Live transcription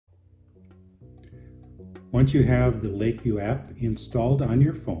Once you have the Lakeview app installed on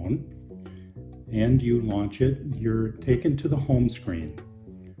your phone and you launch it, you're taken to the home screen.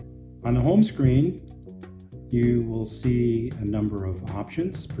 On the home screen, you will see a number of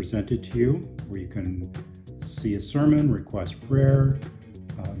options presented to you where you can see a sermon, request prayer,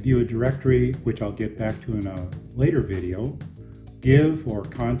 view a directory, which I'll get back to in a later video, give or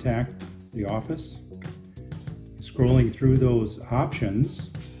contact the office. Scrolling through those options,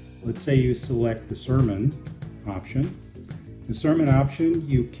 let's say you select the sermon option. The sermon option,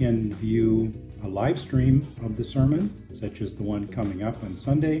 you can view a live stream of the sermon, such as the one coming up on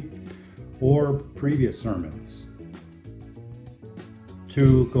Sunday, or previous sermons.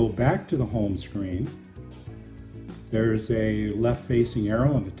 To go back to the home screen, there's a left-facing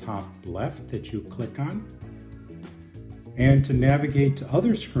arrow on the top left that you click on. And to navigate to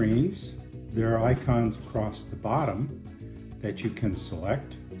other screens, there are icons across the bottom that you can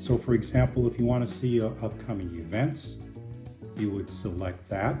select. So for example, if you want to see upcoming events, you would select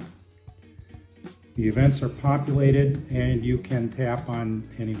that. The events are populated and you can tap on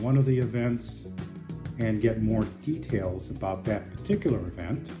any one of the events and get more details about that particular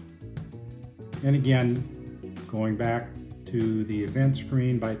event. And again, going back to the event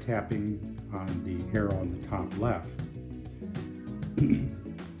screen by tapping on the arrow on the top left.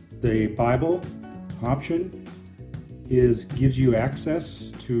 The Bible option gives you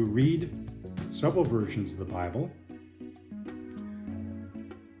access to read several versions of the Bible.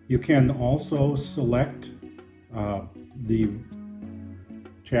 You can also select the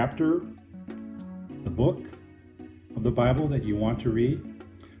chapter, the book of the Bible that you want to read.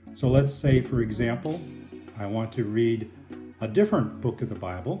 So let's say, for example, I want to read a different book of the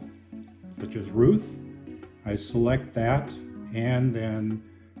Bible, such as Ruth. I select that and then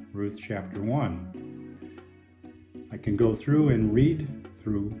Ruth chapter 1. I can go through and read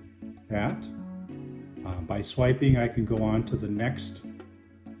through that. By swiping, I can go on to the next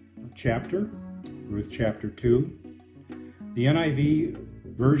chapter, Ruth chapter 2. The NIV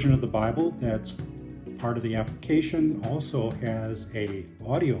version of the Bible that's part of the application also has an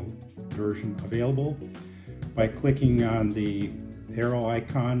audio version available. By clicking on the arrow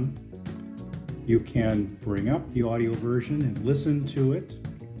icon, you can bring up the audio version and listen to it,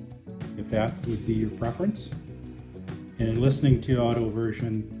 if that would be your preference. And in listening to the audio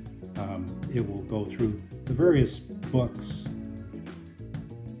version, it will go through the various books.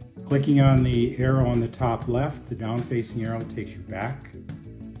 Clicking on the arrow on the top left, the down-facing arrow takes you back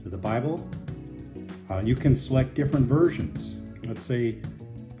to the Bible. You can select different versions. Let's say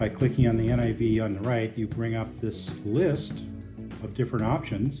by clicking on the NIV on the right, you bring up this list of different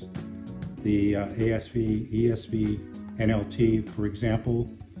options. The ASV, ESV, NLT, for example.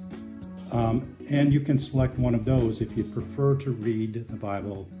 And you can select one of those if you prefer to read the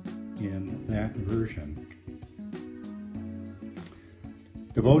Bible in that version.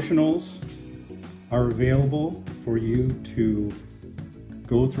 Devotionals are available for you to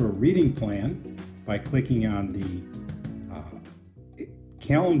go through a reading plan by clicking on the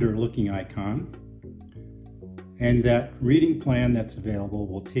calendar looking icon, and that reading plan that's available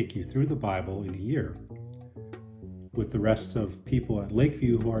will take you through the Bible in a year with the rest of people at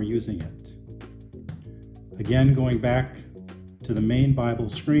Lakeview who are using it. Again, going back to the main Bible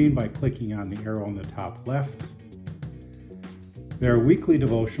screen by clicking on the arrow on the top left, there are weekly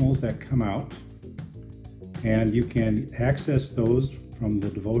devotionals that come out, and you can access those from the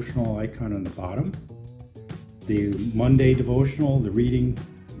devotional icon on the bottom. The Monday devotional, the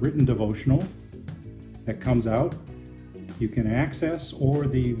written devotional that comes out, you can access, or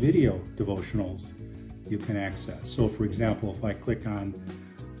the video devotionals you can access. So for example, if I click on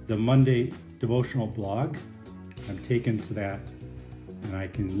the Monday devotional blog, I'm taken to that and I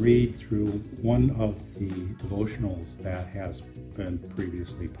can read through one of the devotionals that has been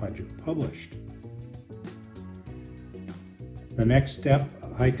previously published. The next step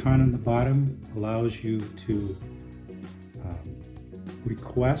icon on the bottom allows you to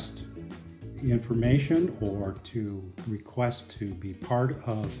request information or to request to be part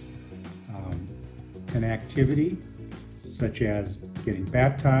of an activity such as getting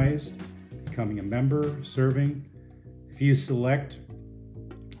baptized, becoming a member, serving. If you select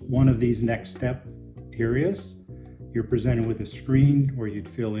one of these next step areas, you're presented with a screen where you'd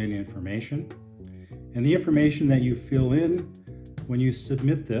fill in information. And the information that you fill in when you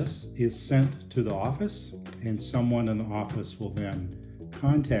submit this is sent to the office, and someone in the office will then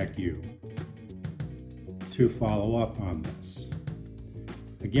contact you to follow up on this.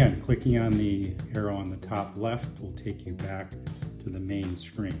 Again, clicking on the arrow on the top left will take you back to the main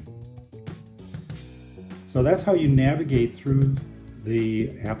screen. So that's how you navigate through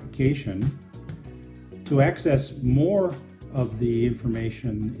the application To access more of the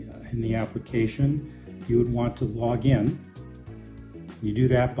information in the application, you would want to log in. You do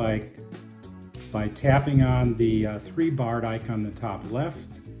that by tapping on the three-barred icon on the top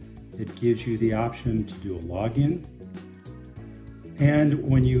left. It gives you the option to do a login. And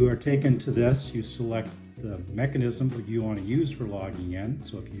when you are taken to this, you select the mechanism that you want to use for logging in.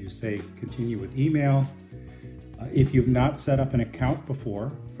 So if you say continue with email, if you've not set up an account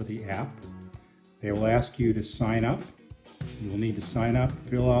before for the app, they will ask you to sign up. You will need to sign up,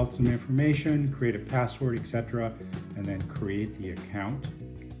 fill out some information, create a password, etc., and then create the account.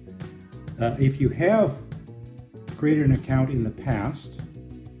 If you have created an account in the past,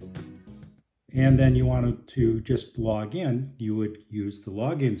 and then you wanted to just log in, you would use the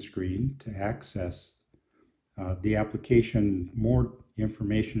login screen to access the application, more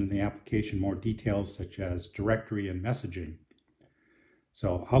information in the application, more details such as directory and messaging.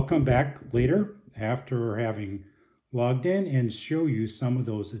 So I'll come back later after having logged in and show you some of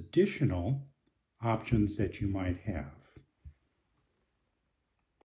those additional options that you might have.